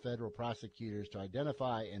efforts of federal prosecutors to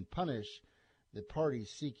identify and punish the parties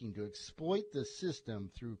seeking to exploit the system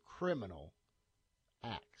through criminal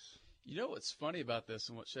acts. You know what's funny about this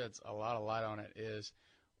and what sheds a lot of light on it is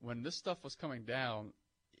when this stuff was coming down,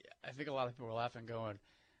 I think a lot of people were laughing going,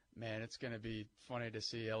 man, it's going to be funny to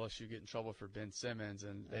see LSU get in trouble for Ben Simmons,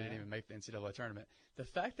 and they didn't even make the NCAA tournament. The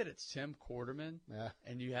fact that it's Tim Quarterman,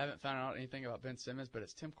 and you haven't found out anything about Ben Simmons, but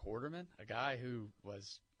it's Tim Quarterman, a guy who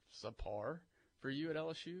was subpar for you at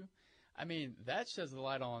LSU, I mean, that sheds the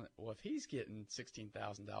light on, well, if he's getting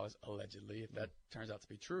 $16,000 allegedly, if that turns out to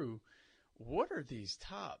be true, what are these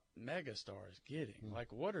top megastars getting?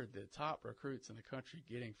 Like, what are the top recruits in the country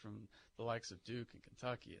getting from the likes of Duke and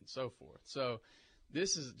Kentucky and so forth? So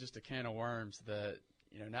this is just a can of worms that,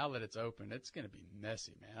 you know, now that it's open, it's going to be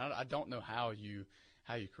messy, man. I don't know how you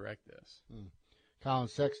correct this. Colin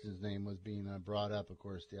Sexton's name was being brought up, of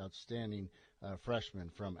course, the outstanding freshman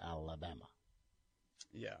from Alabama.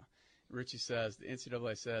 Yeah. Richie says, the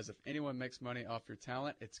NCAA says, if anyone makes money off your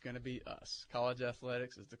talent, it's going to be us. College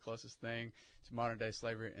athletics is the closest thing to modern-day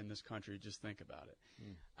slavery in this country. Just think about it.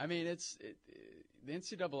 I mean, the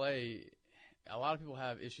NCAA, a lot of people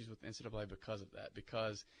have issues with the NCAA because of that,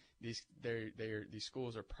 because these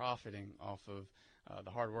schools are profiting off of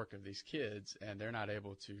the hard work of these kids, and they're not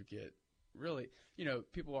able to get really, you know,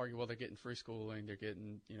 people argue, well, they're getting free schooling, they're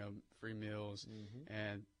getting, you know, free meals,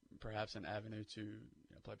 and perhaps an avenue to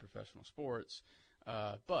play professional sports,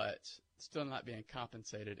 but still not being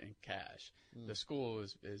compensated in cash. The school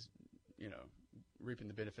is, you know, reaping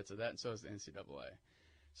the benefits of that, and so is the NCAA.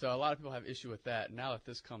 So a lot of people have issue with that. Now that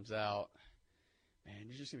this comes out, man,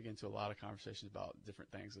 you're just going to get into a lot of conversations about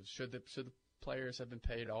different things. Should the players have been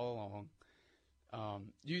paid all along?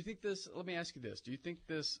 Do you think this – let me ask you this. Do you think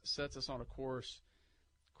this sets us on a course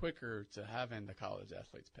quicker to having the college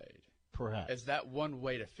athletes paid? Perhaps. Is that one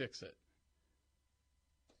way to fix it?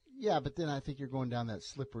 Yeah, but then I think you're going down that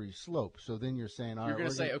slippery slope. So then you're saying, all right, you're going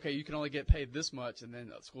to say, okay, you can only get paid this much, and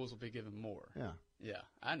then schools will be given more. Yeah,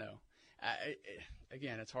 I know.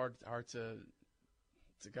 Again, it's hard to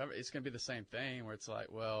govern. It's going to be the same thing where it's like,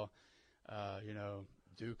 well, you know,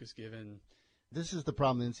 Duke is given. This is the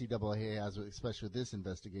problem the NCAA has, especially with this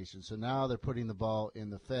investigation. So now they're putting the ball in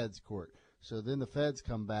the Fed's court. So then the Feds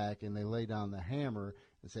come back and they lay down the hammer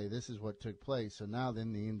and say this is what took place. So now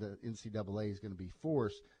then the NCAA is going to be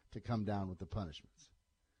forced to come down with the punishments.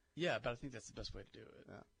 Yeah, but I think that's the best way to do it.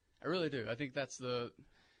 Yeah. I really do. I think that's the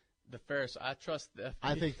fairest. I trust the FBA.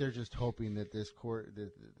 I think they're just hoping that this court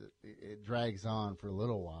it drags on for a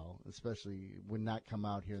little while, especially would not come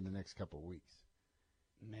out here in the next couple of weeks.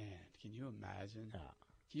 Man, can you imagine? Yeah.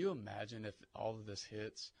 Can you imagine if all of this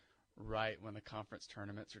hits right when the conference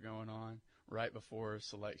tournaments are going on, right before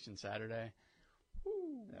Selection Saturday.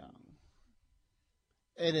 Yeah.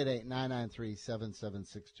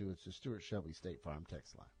 888-993-7762. It's the Stuart Shelby State Farm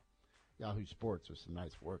text line. Yahoo Sports with some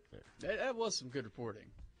nice work there. That was some good reporting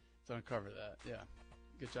to uncover that. Yeah.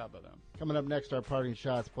 Good job by them. Coming up next, our parting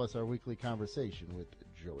shots plus our weekly conversation with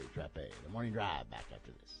Joey Trappe. The Morning Drive back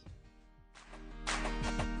after this.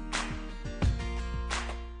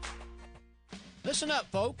 Listen up,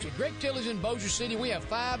 folks. At Greg Tilley's in Bossier City, we have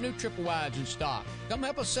 5 new triple wides in stock. Come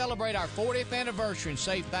help us celebrate our 40th anniversary and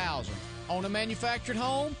save thousands. Own a manufactured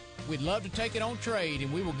home? We'd love to take it on trade,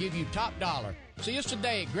 and we will give you top dollar. See us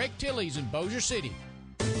today at Greg Tilley's in Bossier City.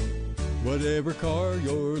 Whatever car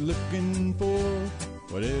you're looking for,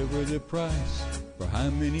 whatever the price, for how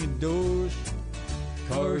many doors,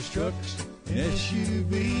 cars, trucks, and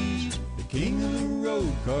SUVs, the king of the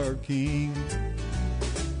road, Car King.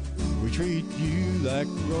 We treat you like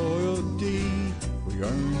royalty. We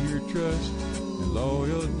earn your trust and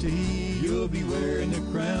loyalty. You'll be wearing the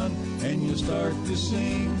crown and you'll start to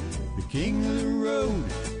sing. The king of the road,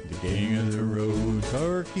 the king of the road,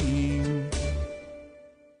 Car King.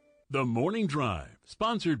 The Morning Drive,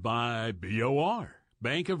 sponsored by BOR,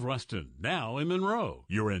 Bank of Ruston, now in Monroe,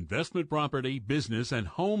 your investment property, business, and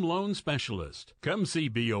home loan specialist. Come see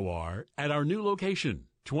BOR at our new location,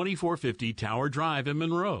 2450 Tower Drive in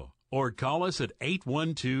Monroe, or call us at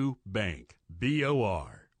 812-BANK.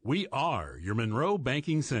 BOR. We are your Monroe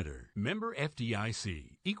Banking Center. Member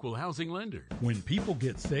FDIC, Equal Housing Lender. When people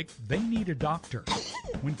get sick, they need a doctor.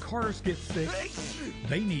 When cars get sick,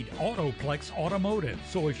 they need Autoplex Automotive.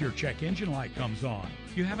 So if your check engine light comes on,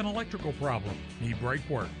 you have an electrical problem, need brake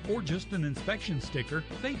work, or just an inspection sticker,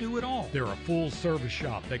 they do it all. They're a full service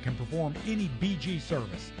shop that can perform any BG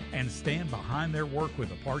service and stand behind their work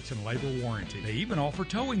with a parts and labor warranty. They even offer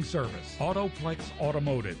towing service. Autoplex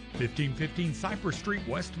Automotive, 1515 Cypress Street,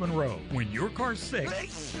 West Monroe. When your car's sick,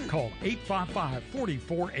 call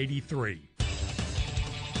 855-4483.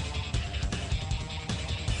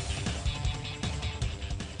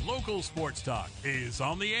 Local sports talk is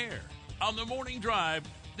on the air. On the Morning Drive,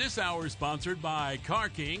 this hour is sponsored by Car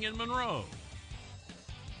King in Monroe.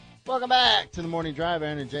 Welcome back to the Morning Drive.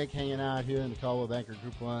 Aaron and Jake hanging out here in the Caldwell Banker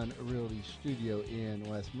Group 1 Realty Studio in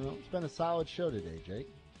West Monroe. It's been a solid show today,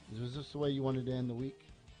 Jake. Was this the way you wanted to end the week?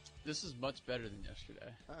 This is much better than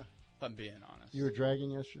yesterday, if I'm being honest. You were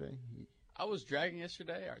dragging yesterday? I was dragging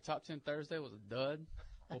yesterday. Our Top 10 Thursday was a dud.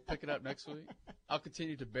 We'll pick it up next week. I'll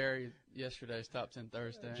continue to bury yesterday's Top 10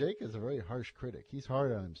 Thursday. Jake is a very harsh critic. He's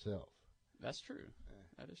hard on himself. That's true.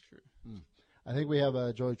 That is true. I think we have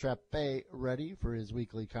Joey Trappe ready for his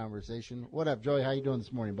weekly conversation. What up, Joey? How you doing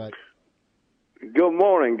this morning, bud? Good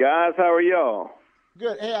morning, guys. How are y'all?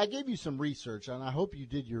 Good. Hey, I gave you some research, and I hope you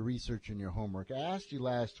did your research and your homework. I asked you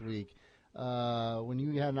last week when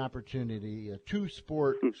you had an opportunity, a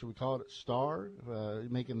two-sport, should we call it star,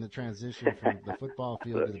 making the transition from the football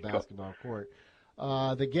field to the basketball court.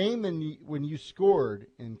 The game when you scored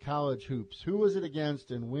in college hoops, who was it against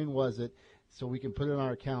and when was it, so we can put it on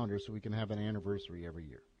our calendar so we can have an anniversary every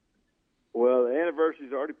year? Well, the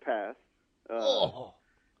anniversary's already passed.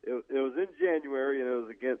 It was in January, and it was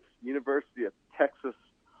against University of Texas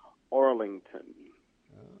Arlington.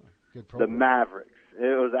 Good the Mavericks.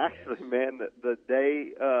 It was actually, man, the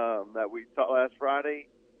day that we talked last Friday,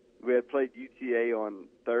 we had played UTA on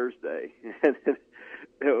Thursday, and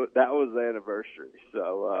that was the anniversary.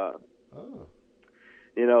 So,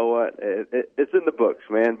 you know what? It's in the books,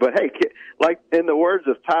 man. But, hey, like in the words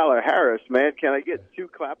of Tyler Harris, man, can I get 2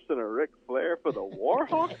 claps and a Ric Flair for the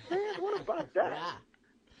Warhawks, man? What about that?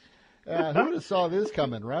 Who would have saw this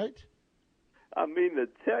coming, right? I mean, to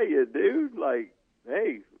tell you, dude, like,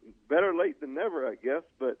 hey, better late than never, I guess.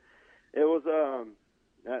 But it was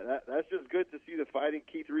that's just good to see the Fighting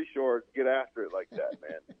Keith Reshore get after it like that,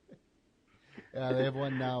 man. They have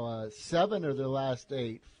won now 7 of their last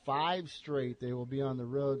 8, 5 straight. They will be on the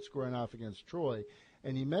road squaring off against Troy.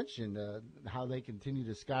 And you mentioned how they continue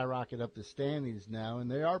to skyrocket up the standings now, and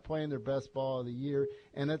they are playing their best ball of the year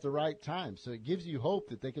and at the right time. So it gives you hope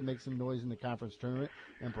that they can make some noise in the conference tournament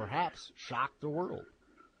and perhaps shock the world.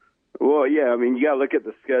 Well, yeah, I mean, you got to look at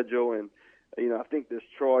the schedule, and, you know, I think this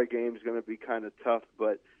Troy game is going to be kind of tough,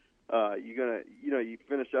 but you're going to, you know, you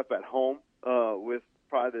finish up at home with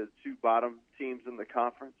probably the 2 bottom teams in the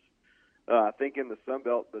conference. I think in the Sun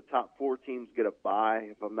Belt, the top 4 teams get a bye,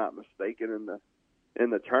 if I'm not mistaken, in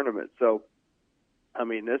the tournament. So, I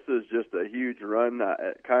mean, this is just a huge run,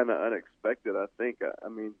 kind of unexpected, I think. I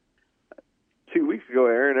mean, 2 weeks ago,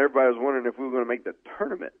 Aaron, everybody was wondering if we were going to make the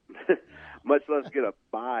tournament, much less get a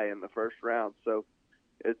bye in the first round. So,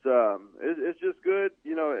 It's just good.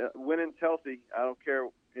 Winning's healthy. I don't care,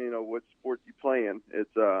 what sport you play in.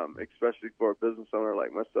 It's especially for a business owner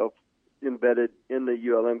like myself, embedded in the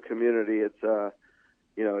ULM community. It's a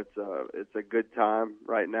good time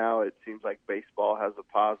right now. It seems like baseball has a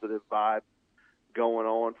positive vibe going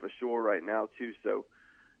on for sure right now too. So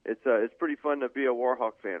it's pretty fun to be a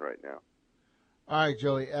Warhawk fan right now. All right,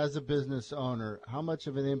 Joey, as a business owner, how much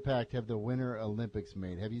of an impact have the Winter Olympics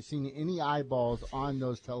made? Have you seen any eyeballs on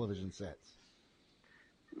those television sets?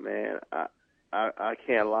 Man, I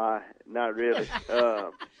can't lie, not really.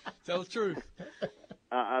 Tell the truth.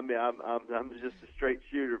 I'm just a straight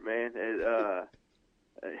shooter, man.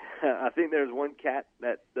 I think there's one cat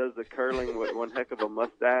that does the curling with one heck of a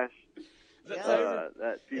mustache.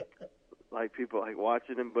 That people like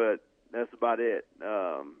watching him, but that's about it.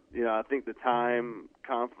 I think the time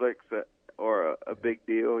conflicts are a big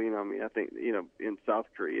deal. I think in South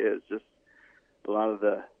Korea, it's just a lot of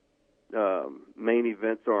the main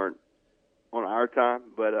events aren't on our time,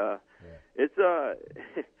 but it's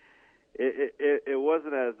it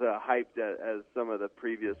wasn't as hyped as some of the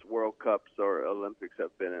previous World Cups or Olympics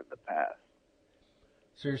have been in the past.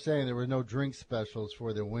 So you're saying there were no drink specials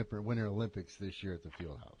for the Winter Olympics this year at the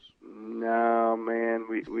Fieldhouse? No, man,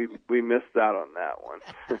 we missed out on that one.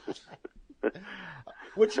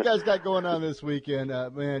 What you guys got going on this weekend?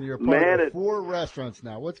 Man, you're a part of 4 restaurants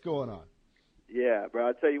now. What's going on? Yeah, bro,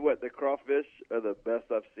 I tell you what, the crawfish are the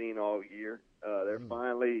best I've seen all year. They're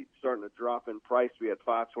finally starting to drop in price. We had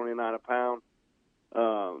 $5.29 a pound.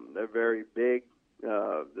 They're very big. This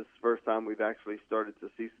is the first time we've actually started to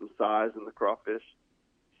see some size in the crawfish.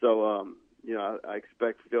 So, I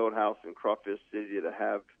expect Fieldhouse and Crawfish City to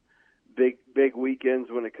have big weekends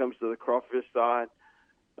when it comes to the crawfish side.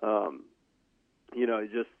 I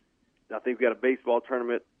think we got a baseball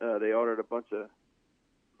tournament. They ordered a bunch of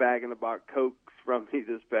bag-in-the-box Cokes from me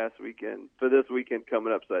this past weekend for this weekend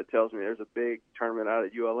coming up. So that tells me there's a big tournament out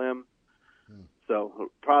at ULM. So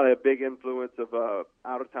probably a big influence of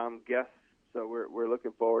out-of-town guests. So we're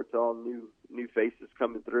looking forward to all new faces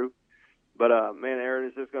coming through. But, man, Aaron,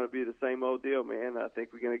 it's just going to be the same old deal, man. I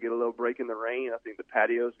think we're going to get a little break in the rain. I think the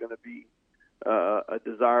patio is going to be a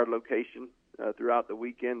desired location throughout the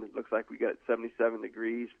weekend. It looks like we got 77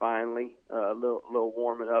 degrees finally, a little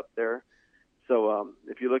warming up there. So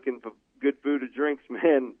if you're looking for good food and drinks,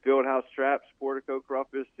 man, Fieldhouse Traps, Portico,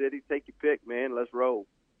 Crawfish City, take your pick, man. Let's roll.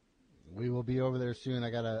 We will be over there soon. I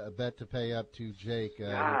got a bet to pay up to Jake.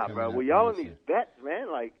 Bro. Well, y'all in these bets, man.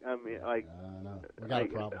 We got a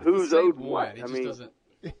problem. Who's owed what?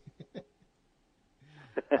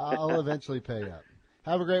 I'll eventually pay up.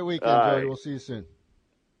 Have a great weekend, Joey. Right. We'll see you soon.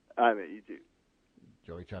 All right, man. You too.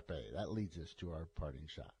 Joey Trappe. That leads us to our parting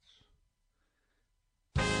shots.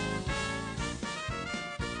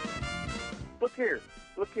 Look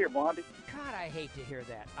here, Blondie. God, I hate to hear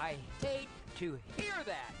that. I hate to hear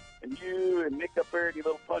that. And you and Nick up there at your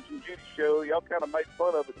little Punch and Judy show, y'all kind of made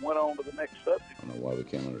fun of it and went on to the next subject. I don't know why we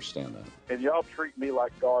can't understand that. And y'all treat me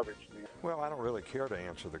like garbage, man. Well, I don't really care to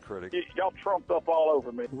answer the critic. Y'all trumped up all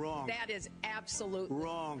over me. Wrong. That is absolutely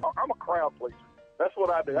wrong. I'm a crowd pleaser. That's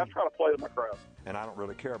what I do. I try to play to my crowd. And I don't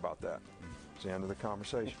really care about that. It's the end of the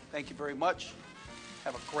conversation. Thank you very much.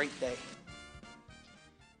 Have a great day.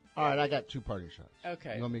 All right, I got 2 parting shots.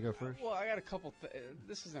 Okay. You want me to go first? Well, I got a couple.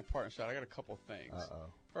 This isn't a parting shot. I got a couple things.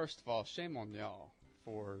 First of all, shame on y'all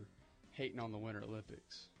for hating on the Winter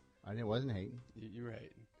Olympics. I wasn't hating. You were hating.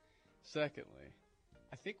 Secondly,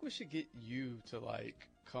 I think we should get you to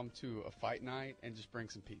come to a fight night and just bring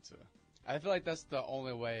some pizza. I feel like that's the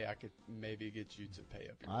only way I could maybe get you to pay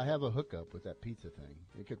up. I have a hookup with that pizza thing.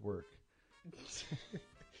 It could work.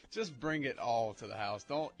 Just bring it all to the house.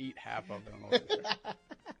 Don't eat half of it on over there.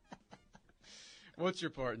 What's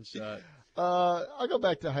your parting shot? I'll go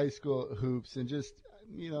back to high school hoops and just,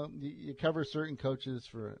 you cover certain coaches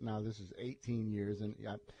for, now this is 18 years, and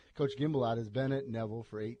Coach Gimbalot has been at Neville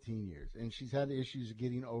for 18 years, and she's had issues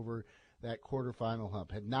getting over that quarterfinal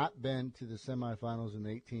hump. Had not been to the semifinals in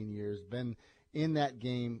 18 years, been in that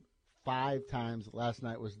game 5 times. Last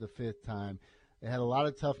night was the 5th time. They had a lot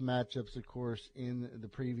of tough matchups, of course, in the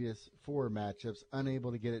previous 4 matchups,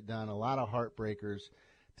 unable to get it done, a lot of heartbreakers.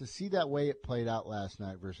 To see that way it played out last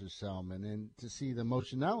night versus Selman, and to see the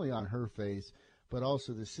emotion not only on her face, but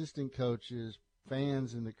also the assistant coaches,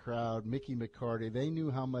 fans in the crowd, Mickey McCarty, they knew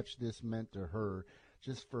how much this meant to her,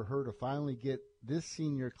 just for her to finally get this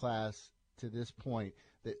senior class to this point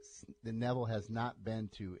that the Neville has not been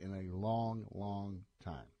to in a long, long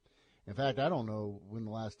time. In fact, I don't know when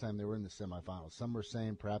the last time they were in the semifinals. Some were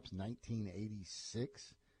saying perhaps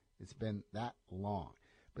 1986. It's been that long.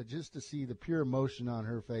 but just to see the pure emotion on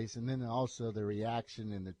her face, and then also the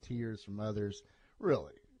reaction and the tears from others,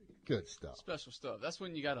 really good stuff. Special stuff. That's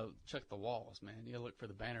when you got to check the walls, man. You got to look for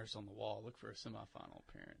the banners on the wall. Look for a semifinal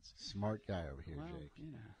appearance. Smart guy over here, well, Jake.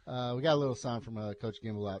 You know. We got a little sign from Coach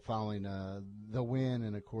Gimbalot following the win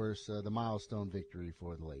and, of course, the milestone victory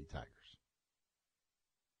for the Lady Tigers.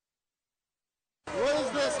 What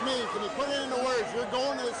does this mean? Can you put it into words? You're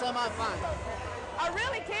going to the semifinals. I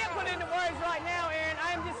really can't put it into words right now, Aaron.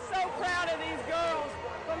 I am just so proud of these girls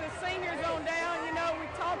from the seniors on down. You know, we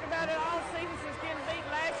talked about it all season since getting beat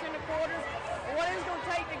last year in the quarters, what it's going to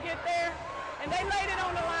take to get there. And they laid it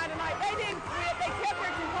on the line tonight. They didn't quit. They kept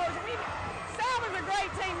their composure. Salva's a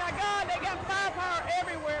great team. Now, God, they got firepower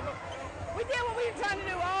everywhere. But we did what we were trying to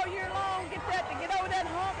do all year long, get over that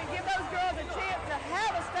hump and give those girls a chance to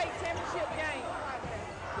have a state championship game.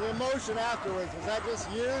 The emotion afterwards, was that just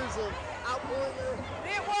years of outpouring there?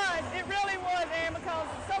 It really was, Aaron, because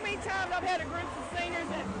so many times I've had a group of seniors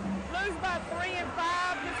that lose by 3 and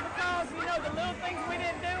 5 just because, you know, the little things we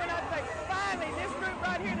didn't do. And I'd say, finally, this group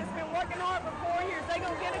right here that's been working hard for 4 years, they're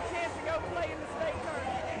going to get a chance to go play in the state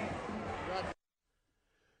tournament.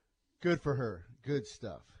 Good for her. Good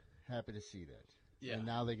stuff. Happy to see that. Yeah. And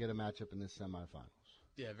now they get a matchup in the semifinals.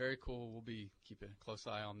 Yeah, very cool. We'll be keeping a close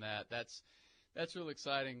eye on that. That's really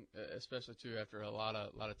exciting, especially too after a lot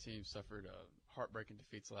of teams suffered heartbreaking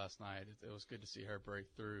defeats last night. It was good to see her break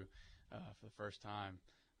through for the first time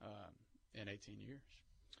in 18 years.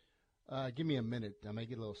 Give me a minute. I may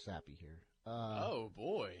get a little sappy here. Oh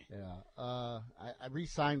boy! Yeah, I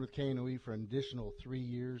re-signed with K&OE for an additional 3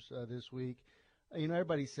 years this week. You know,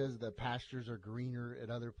 everybody says the pastures are greener at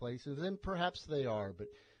other places, and perhaps they are. But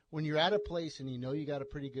when you're at a place and you know you got a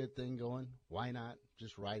pretty good thing going, why not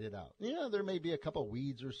just ride it out? You know, there may be a couple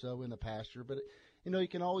weeds or so in the pasture, but, you know, you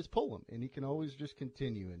can always pull them, and you can always just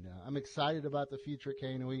continue. And I'm excited about the future at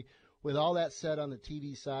K&OE. With all that said on the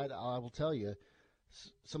TV side, I will tell you,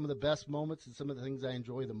 some of the best moments and some of the things I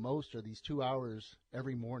enjoy the most are these 2 hours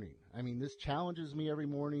every morning. I mean, this challenges me every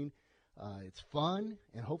morning. It's fun,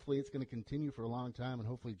 and hopefully it's going to continue for a long time, and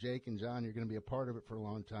hopefully Jake and John, you're going to be a part of it for a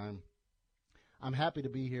long time. I'm happy to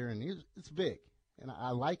be here, and it's big, and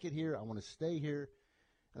I like it here. I want to stay here,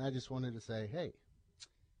 and I just wanted to say, hey.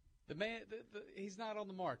 The man, he's not on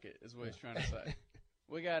the market is what he's trying to say.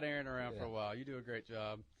 We got Aaron around for a while. You do a great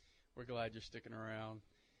job. We're glad you're sticking around.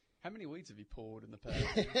 How many weeds have you pulled in the past?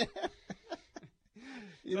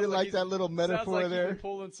 You didn't like that little metaphor sounds like there? You've been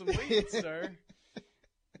pulling some weeds, sir.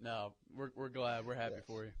 No, we're glad. We're happy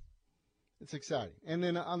for you. It's exciting. And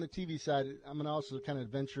then on the TV side, I'm going to also kind of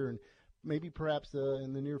venture and maybe perhaps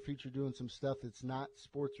in the near future doing some stuff that's not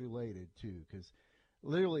sports related too, because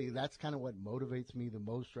literally that's kind of what motivates me the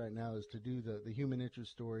most right now is to do the human interest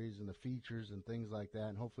stories and the features and things like that.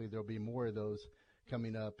 And hopefully there'll be more of those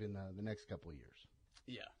coming up in the next couple of years.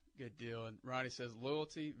 Yeah, good deal. And Ronnie says,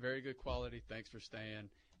 loyalty, very good quality. Thanks for staying,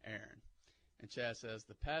 Aaron. And Chad says,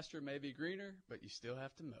 the pasture may be greener, but you still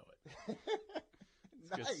have to mow it.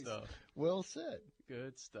 Nice. Good stuff. Well said.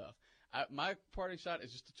 Good stuff. My parting shot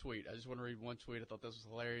is just a tweet. I just want to read one tweet. I thought this was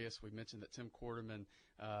hilarious. We mentioned that Tim Quarterman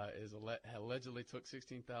allegedly took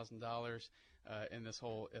 $16,000 in this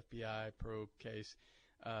whole FBI probe case.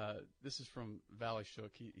 This is from Valley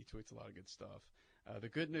Shook. He tweets a lot of good stuff. The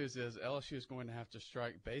good news is LSU is going to have to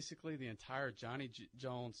strike basically the entire Johnny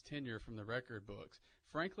Jones tenure from the record books.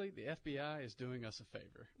 Frankly, the FBI is doing us a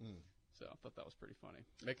favor. So I thought that was pretty funny,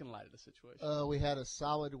 making light of the situation. We had a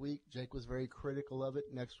solid week. Jake was very critical of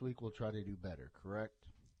it. Next week we'll try to do better, correct?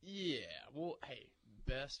 Yeah. Well, hey,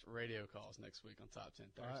 best radio calls next week on Top 10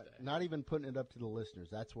 Thursday. Not even putting it up to the listeners.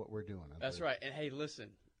 That's what we're doing. That's right. And, hey,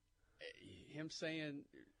 listen, him saying,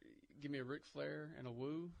 give me a Ric Flair and a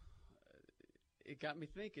woo, it got me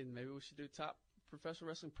thinking maybe we should do top professional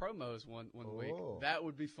wrestling promos one week. That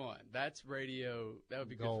would be fun. That's radio. That would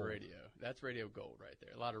be gold. Good for radio. That's radio gold right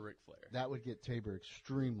there. A lot of Ric Flair. That would get Tabor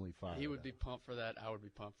extremely fired. He would be pumped for that. I would be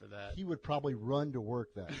pumped for that. He would probably run to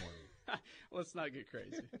work that morning. Let's not get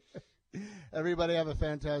crazy. Everybody have a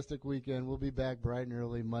fantastic weekend. We'll be back bright and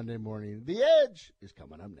early Monday morning. The Edge is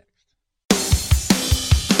coming up next.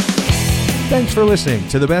 Thanks for listening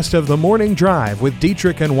to the best of the Morning Drive with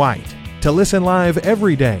Dietrich and White. To listen live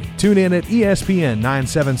every day, tune in at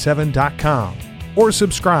ESPN977.com or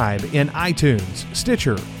subscribe in iTunes,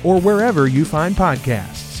 Stitcher, or wherever you find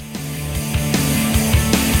podcasts.